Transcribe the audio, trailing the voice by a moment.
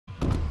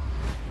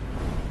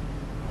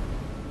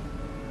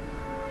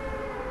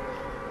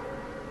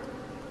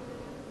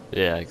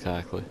Yeah,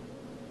 exactly.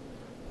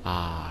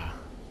 Ah,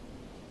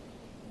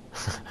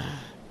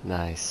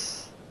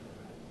 nice.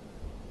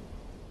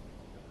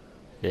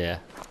 Yeah.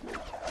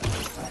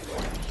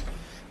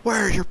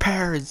 Where are your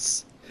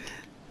parents?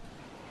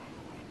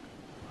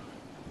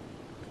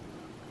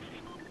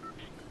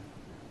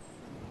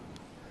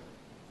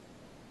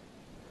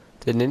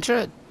 Did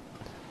Ninja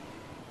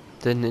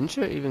did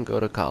Ninja even go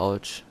to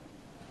college?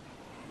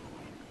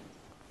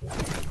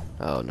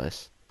 Oh,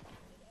 nice.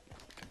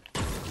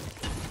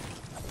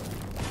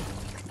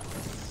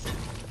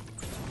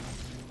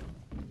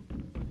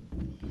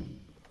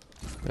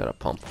 Got a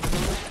pump.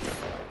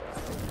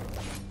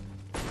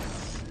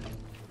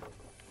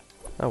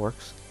 That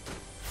works.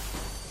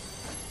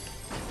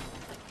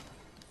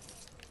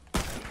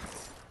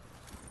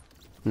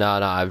 No,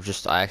 no, I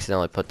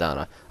accidentally put down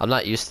a. I'm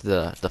not used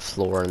to the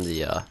floor and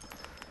the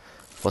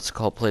what's it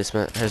called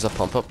placement. Here's a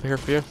pump up here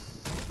for you.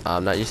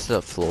 I'm not used to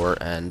the floor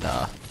and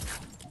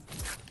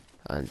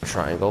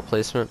triangle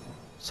placement,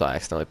 so I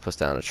accidentally put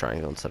down a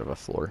triangle instead of a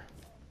floor.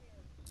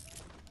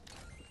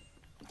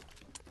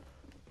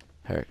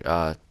 Here,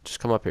 just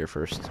come up here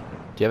first. Do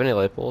you have any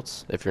light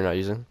bolts if you're not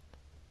using?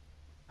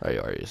 Oh, you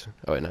are using.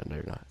 Oh wait, no, no,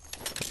 you're not.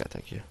 Okay,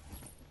 thank you.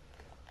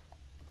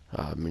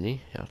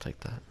 Mini? Yeah, I'll take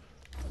that.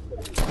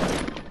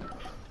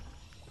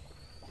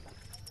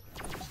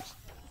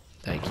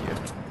 Thank you.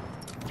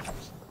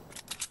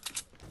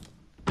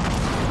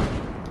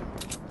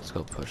 Let's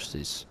go push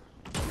these.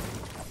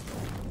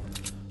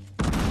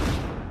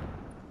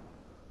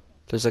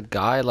 There's a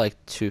guy like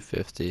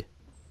 250.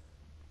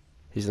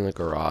 He's in the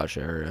garage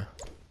area.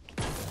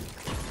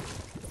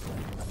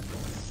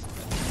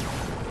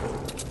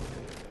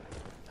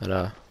 And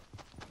oh,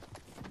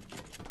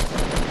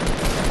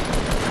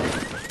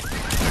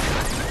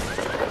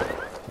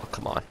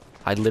 come on.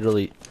 I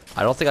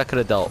don't think I could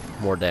have dealt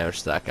more damage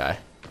to that guy.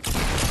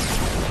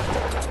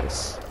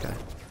 Nice. Okay.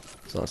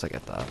 As long as I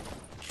get that.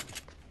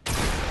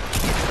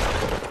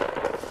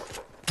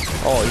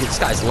 Oh, this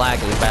guy's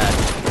lagging bad.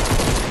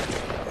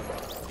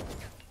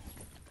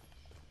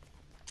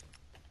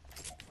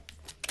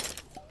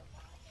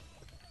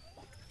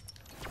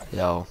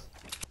 Yo.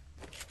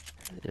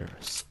 You're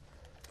a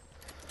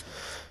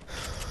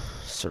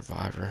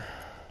survivor.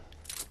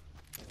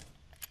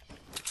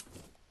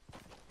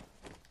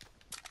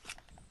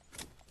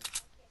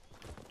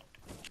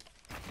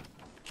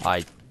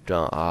 I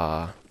don't,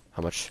 how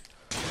much?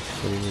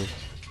 What do you need?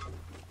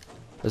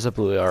 There's a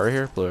blue AR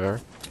here, blue AR.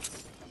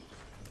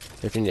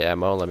 If you need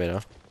ammo, let me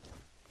know.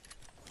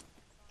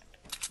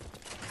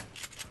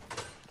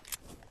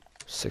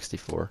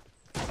 64.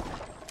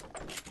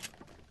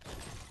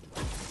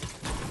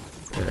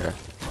 Yeah.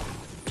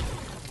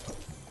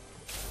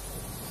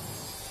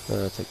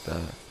 I'll take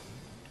that.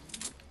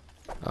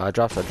 I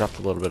dropped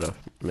a little bit of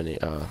mini,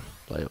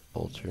 light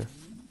bolts here.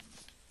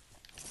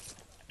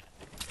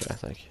 Yeah,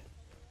 thank you.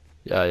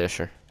 Yeah, yeah,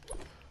 sure.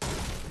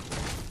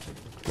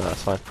 No,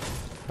 that's fine.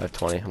 I have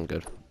 20, I'm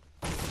good.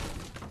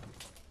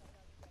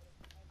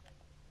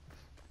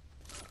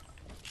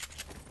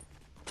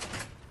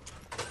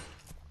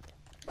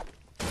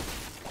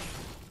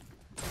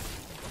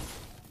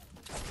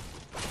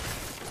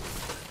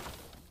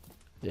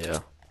 Yeah.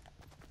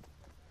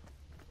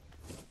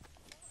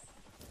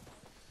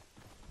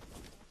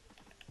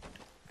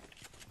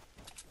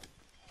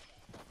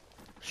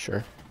 Sure.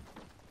 You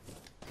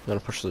wanna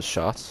push those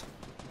shots?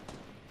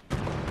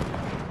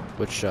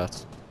 Which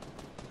shots?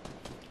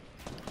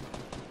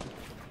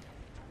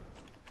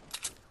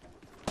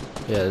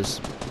 Yeah, there's...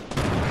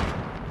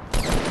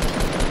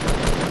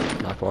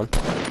 Knock one.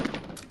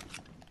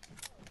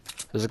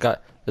 There's a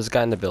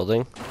guy in the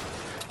building.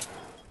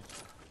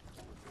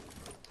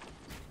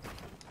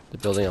 The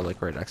building I'm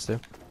like right next to.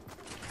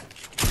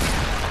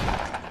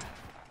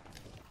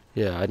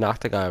 Yeah, I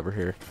knocked the guy over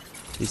here.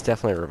 He's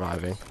definitely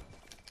reviving.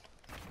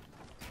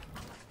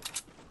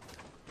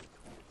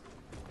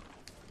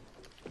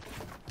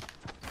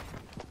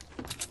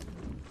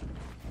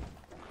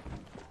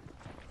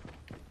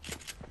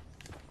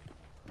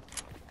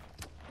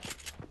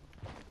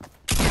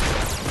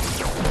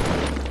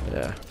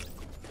 Yeah.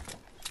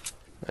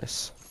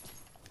 Nice.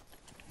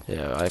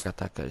 Yeah, I got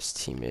that guy's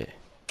teammate.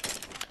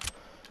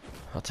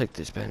 I'll take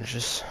these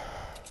bandages.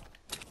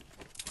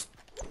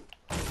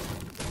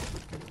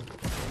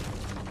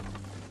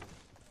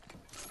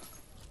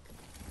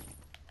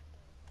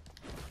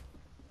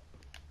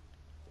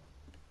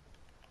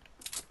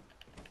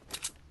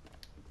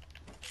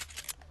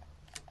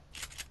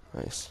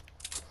 Nice.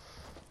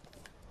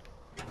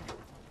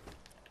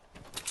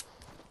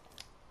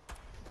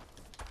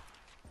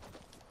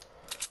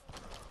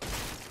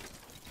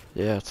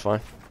 Yeah, it's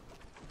fine.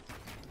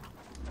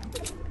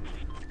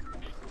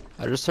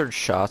 I just heard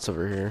shots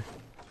over here.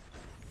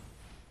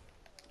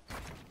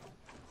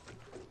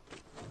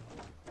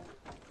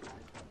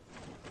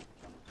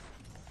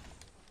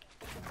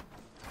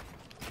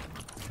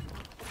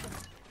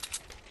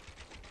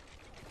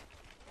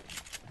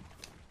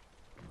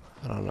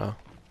 I don't know.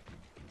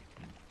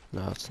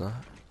 No, it's not.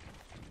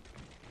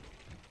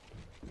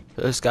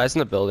 This guy's in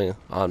the building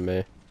on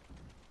me.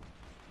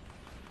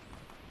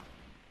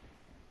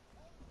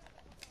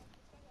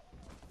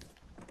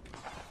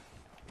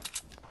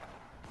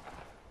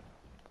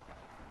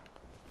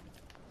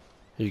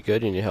 You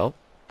good? You need help?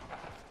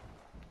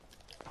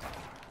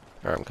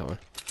 Alright, I'm coming.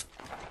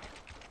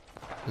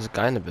 There's a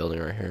guy in the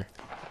building right here.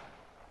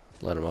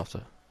 Let him off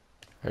the...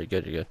 Are you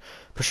good? You good?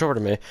 Push over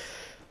to me.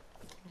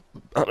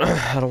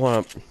 I don't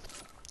want to...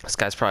 This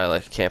guy's probably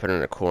like camping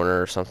in a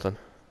corner or something.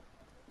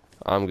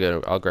 I'm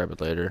good. I'll grab it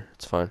later.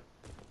 It's fine.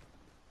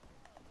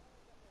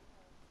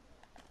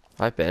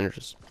 I have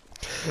bandages.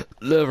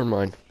 Never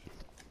mind.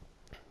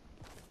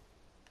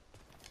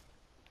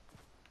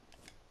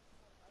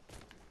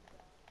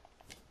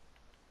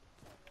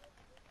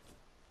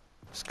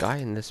 This guy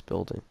in this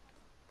building.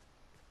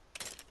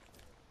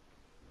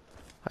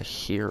 I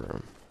hear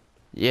him.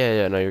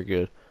 Yeah, no, you're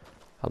good.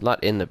 I'm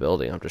not in the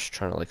building. I'm just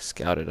trying to like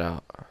scout it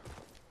out.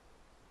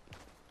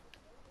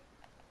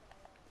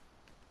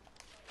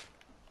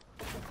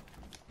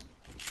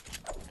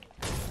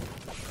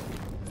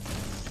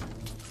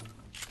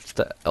 It's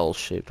the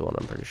L-shaped one,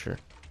 I'm pretty sure.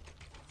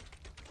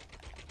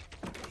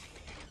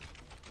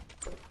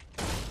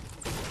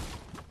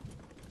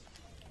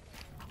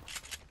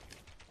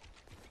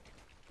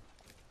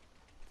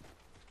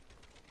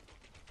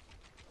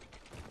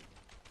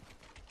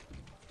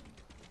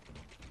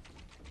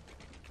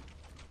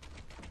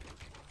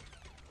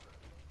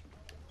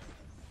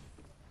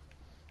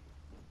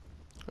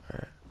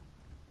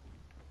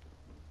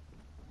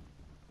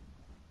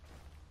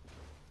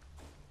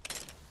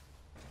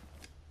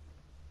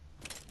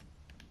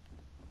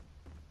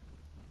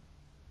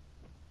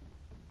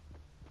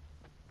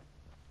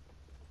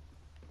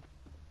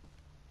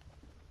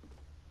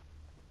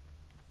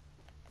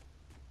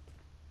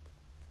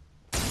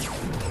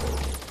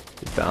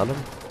 Found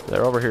them?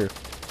 They're over here.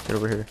 Get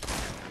over here.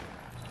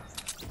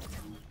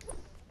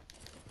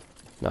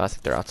 No, I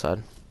think they're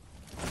outside.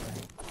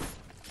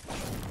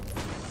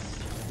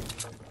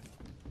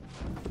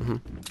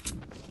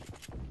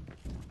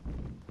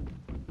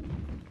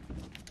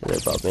 They're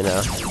above me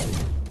now.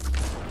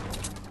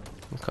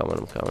 I'm coming,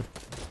 I'm coming.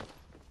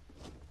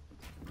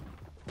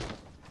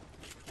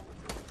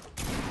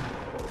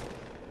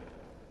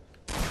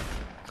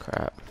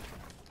 Crap.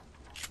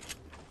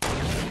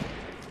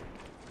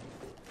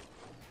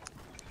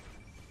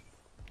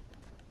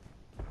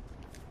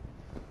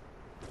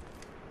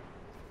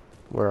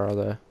 Where are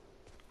they?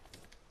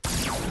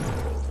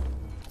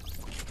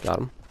 Got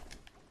him.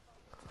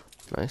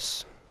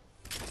 Nice.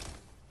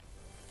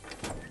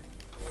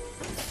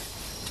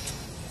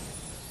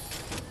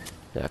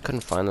 Yeah, I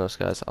couldn't find those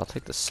guys. I'll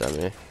take the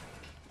semi.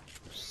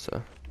 Just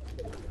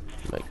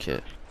my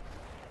kit.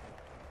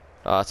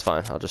 Oh, that's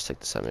fine. I'll just take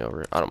the semi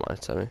over. I don't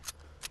mind semi.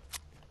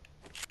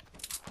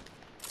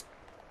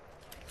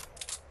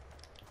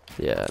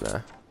 Yeah,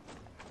 nah.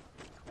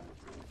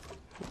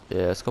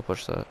 Yeah, let's go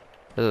push that.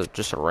 There's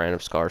just a random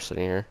scar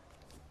sitting here.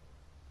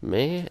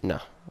 Me? No.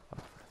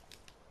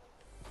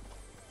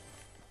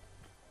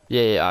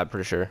 Yeah, I'm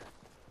pretty sure.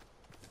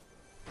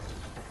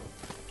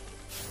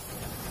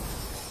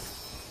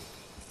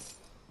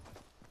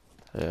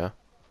 Yeah.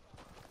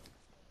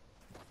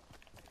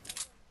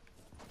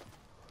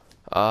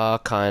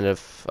 Kind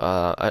of.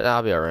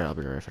 I'll be alright. I'll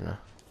be alright for now.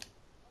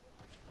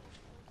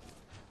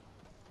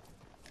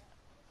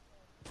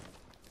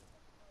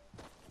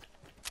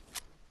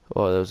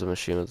 Oh, there was a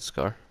machine with a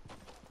scar.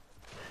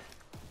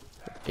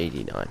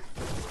 89.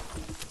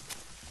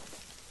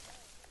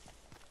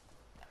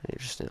 You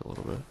just need a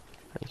little bit.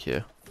 Thank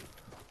you.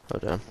 Oh,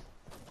 damn.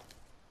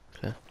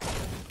 Okay.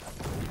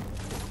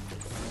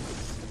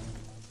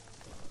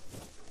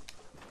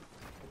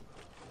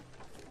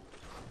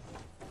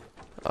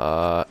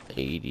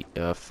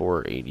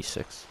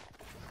 486.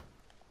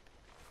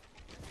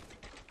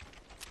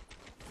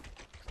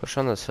 Push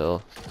on this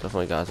hill.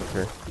 Definitely guys up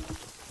here.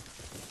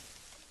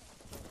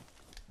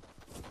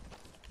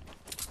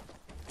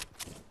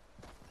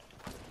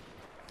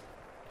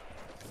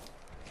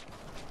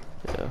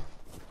 Yeah.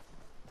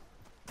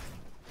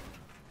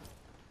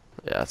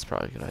 Yeah, that's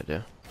probably a good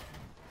idea.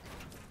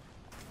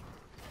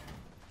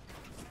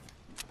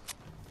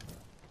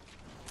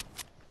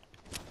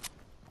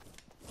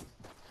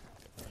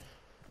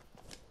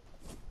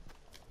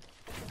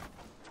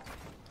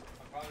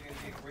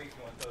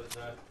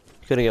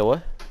 You're gonna get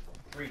what?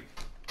 Freak.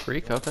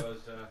 Freak? Okay. Those,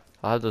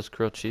 I'll have those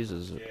grilled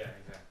cheeses. Yeah,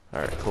 exactly.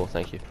 Alright, cool,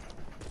 thank you.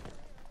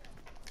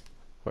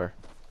 Where?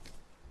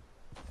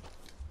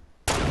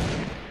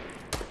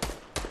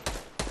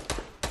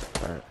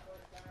 Alright.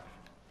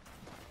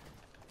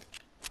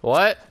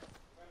 What?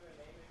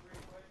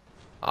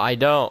 I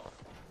don't.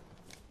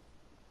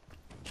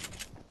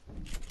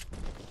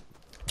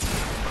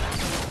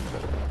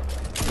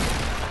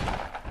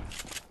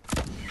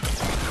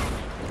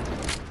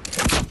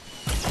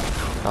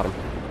 Got him.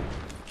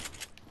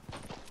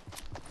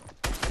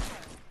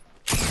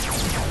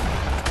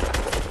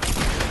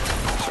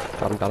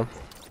 Got him.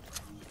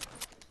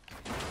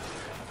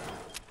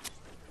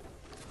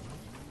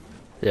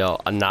 Yo,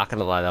 I'm not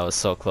gonna lie, that was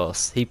so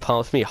close. He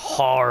pumped me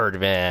hard,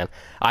 man.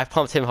 I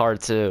pumped him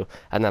hard too,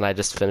 and then I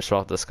just finished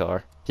off this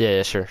car.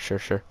 Yeah, sure.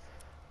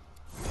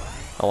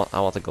 I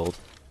want the gold.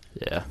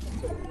 Yeah.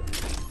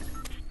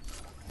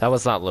 That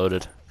was not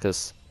loaded,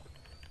 because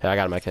Yeah, I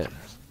got my kit.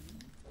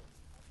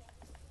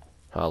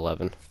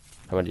 11.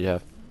 How many do you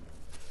have?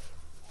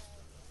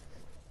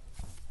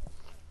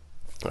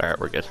 Alright,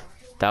 we're good.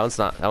 That one's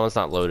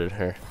not loaded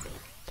here.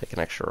 Take an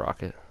extra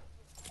rocket.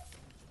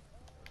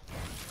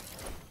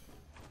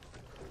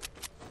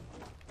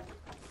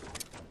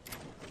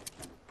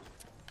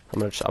 I'm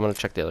gonna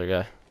check the other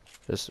guy.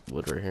 This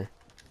wood right here.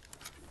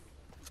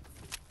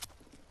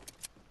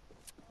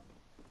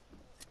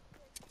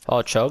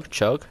 Oh, chug.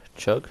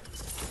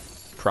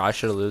 Probably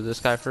should have looted this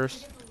guy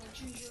first.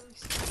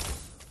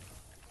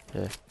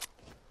 Yeah.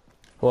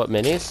 What,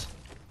 minis?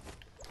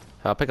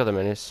 I'll pick up the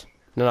minis.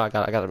 No, I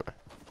got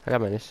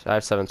minis. I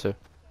have 7 too.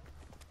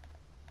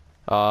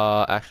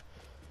 Actually,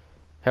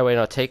 hey, wait,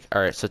 no,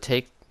 alright, so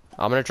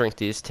I'm gonna drink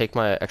these, take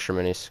my extra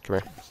minis, come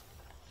here.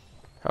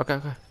 Okay.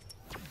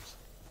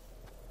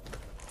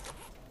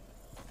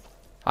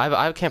 I have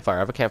a campfire,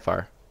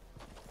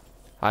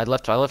 I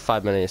left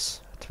 5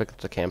 minis to pick up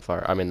the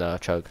campfire,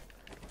 chug.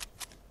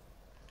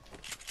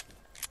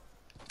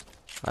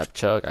 I have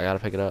chug, I gotta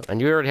pick it up. And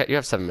you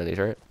have 7 minis,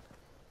 right?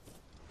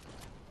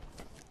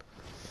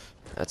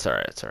 That's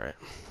alright.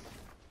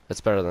 That's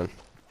better than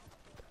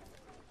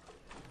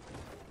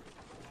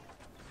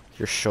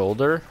your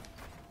shoulder.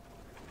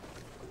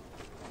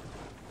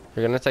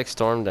 You're gonna take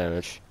storm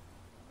damage.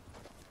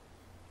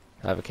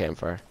 I have a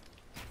campfire.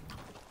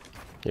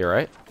 You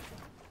right?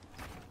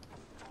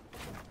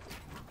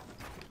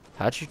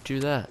 How'd you do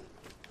that?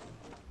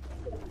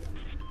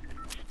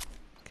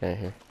 Okay,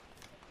 here.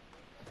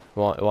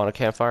 Want a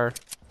campfire?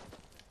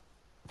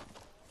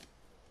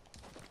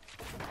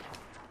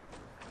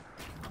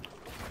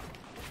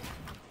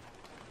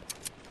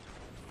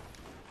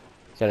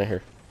 Get in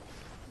here.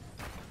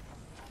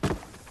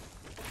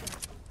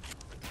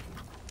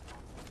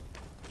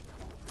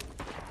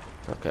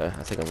 Okay,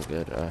 I think I'm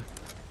good.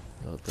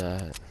 Load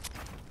that.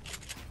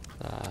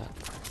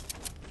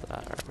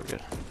 Alright, we're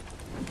good.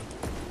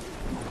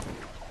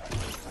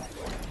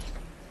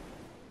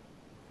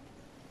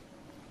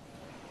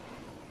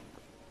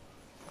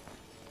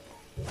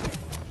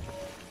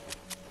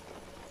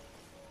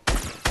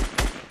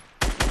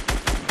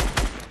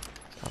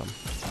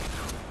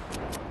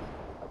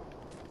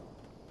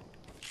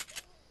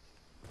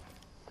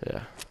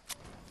 Yeah.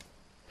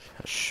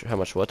 How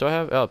much wood do I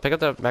have? Oh, pick up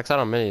the max out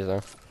on minis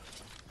though.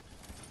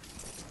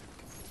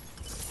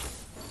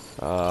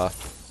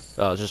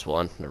 Oh, just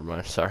one. Never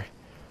mind. Sorry.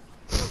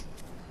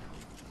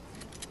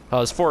 Oh,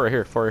 there's 4 right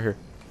here. 4 right here.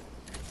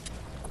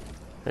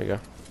 There you go.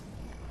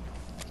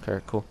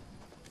 Okay, cool.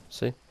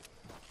 See?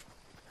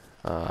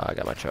 I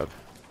got my chug.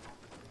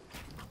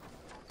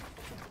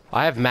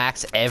 I have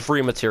max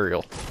every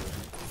material.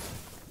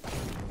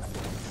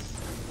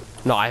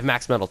 No, I have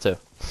max metal too.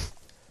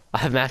 I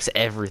have max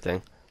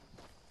everything.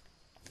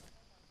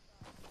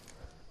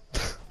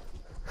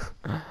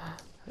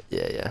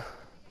 Yeah.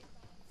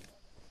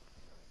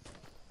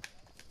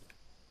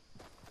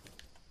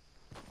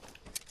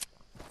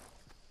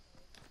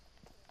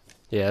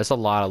 Yeah, there's a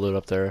lot of loot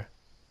up there.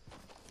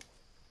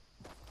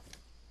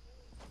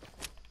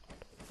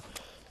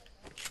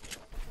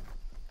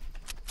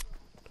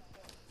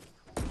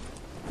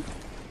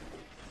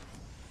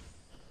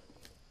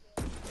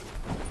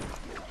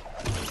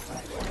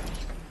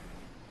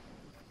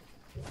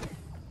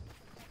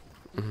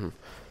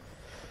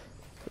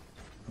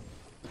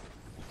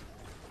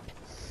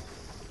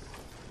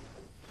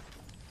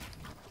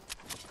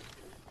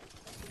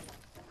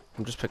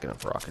 I'm just picking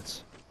up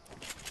rockets.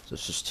 So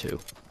it's just 2.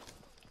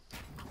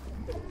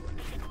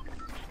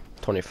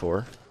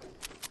 24.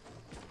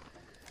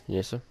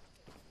 Yes, sir.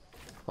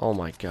 Oh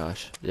my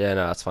gosh. Yeah,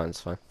 no, that's fine.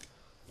 It's fine.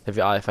 If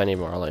I need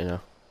more, I'll let you know.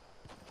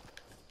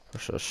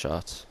 Push those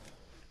shots.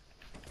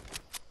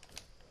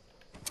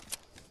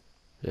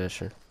 Yeah,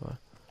 sure. Bye.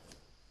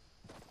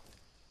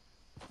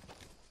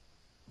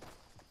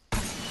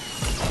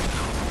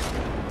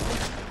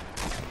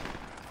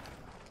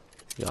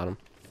 Got him.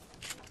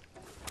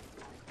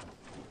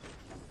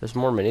 There's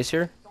more minis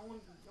here.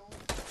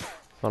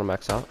 Want to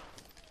max out?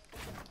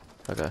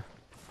 Okay.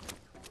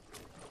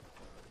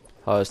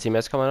 Oh, his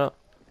teammates coming up.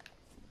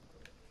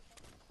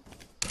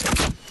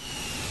 Hit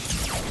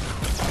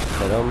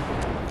him.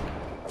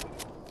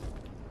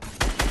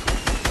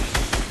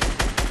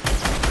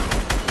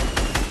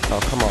 Oh,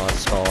 come on,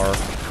 Scar.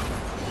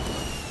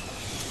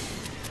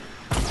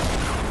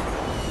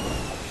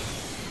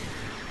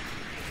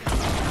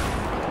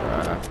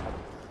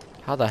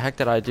 How the heck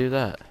did I do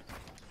that?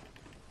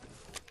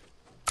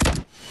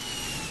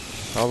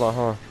 Hold on,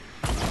 huh?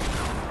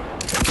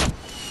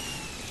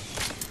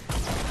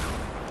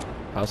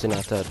 How's he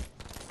not dead?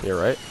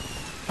 You're right.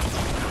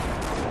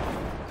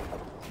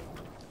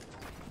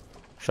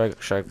 Should I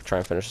try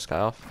and finish this guy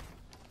off?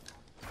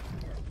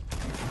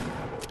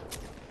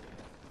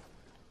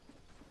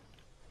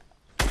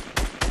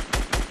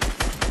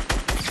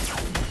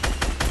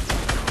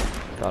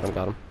 Got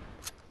him.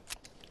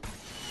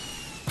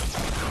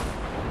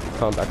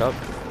 Coming back up.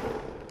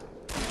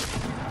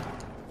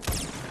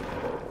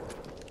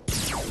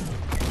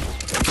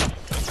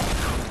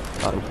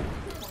 Got him.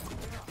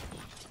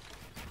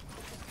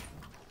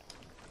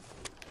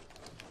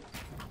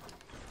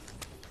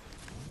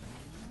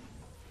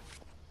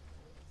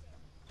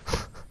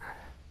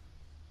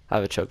 I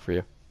have a choke for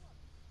you.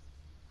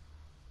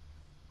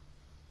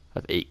 I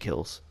have 8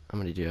 kills. How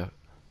many do you have?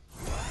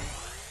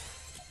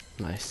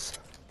 Nice.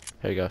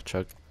 Here you go,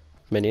 choke.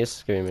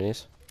 Minis, give me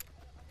minis.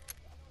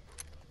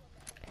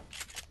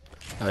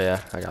 Oh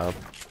yeah, I got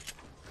them.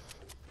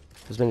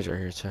 There's minis right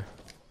here too.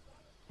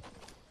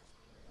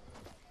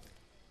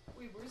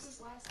 Wait, where's this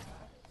last guy?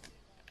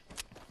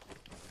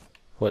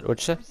 What'd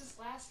you say? Where's this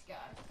last guy?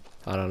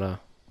 I don't know.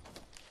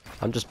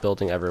 I'm just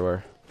building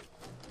everywhere.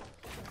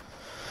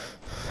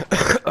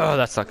 Oh,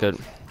 that's not good.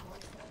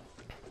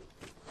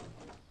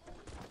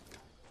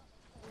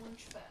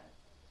 Launch pad.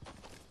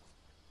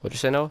 What'd you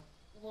say, Noah?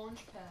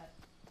 Launch pad.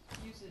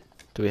 Use it.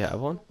 Do we have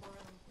one? Rope around.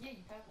 Yeah,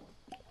 you have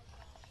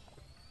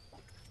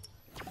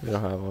one. We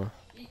don't have one.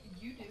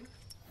 You do.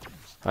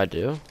 I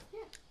do? Yeah.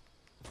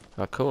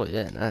 Oh, cool.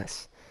 Yeah,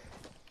 nice.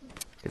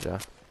 Good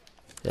job.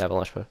 Yeah, I have a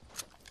launch pad.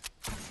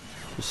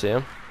 You see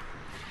him?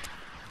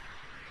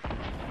 Can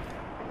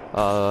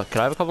I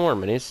have a couple more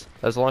minis?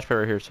 There's a launch pad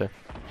right here, too.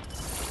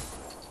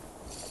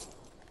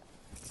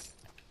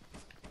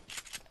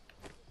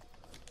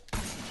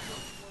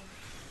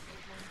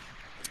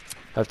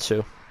 I have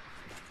 2.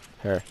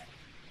 Here.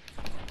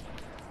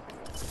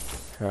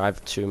 Here, I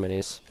have 2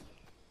 minis.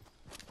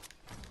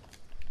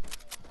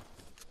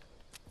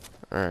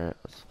 Alright.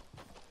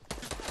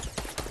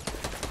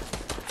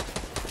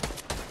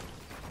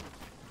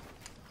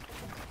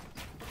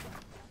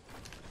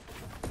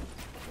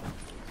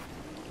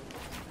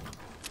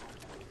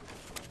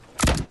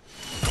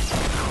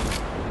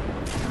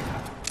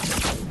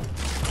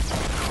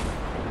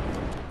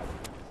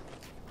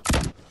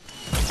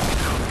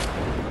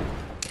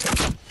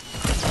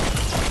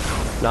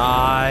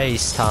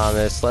 Nice,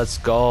 Thomas. Let's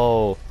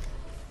go.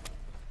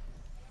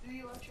 Do the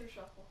electro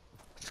shuffle.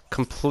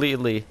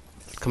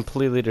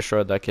 Completely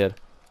destroyed that kid.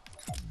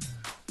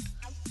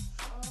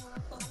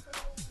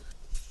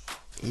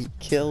 8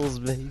 kills,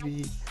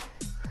 baby.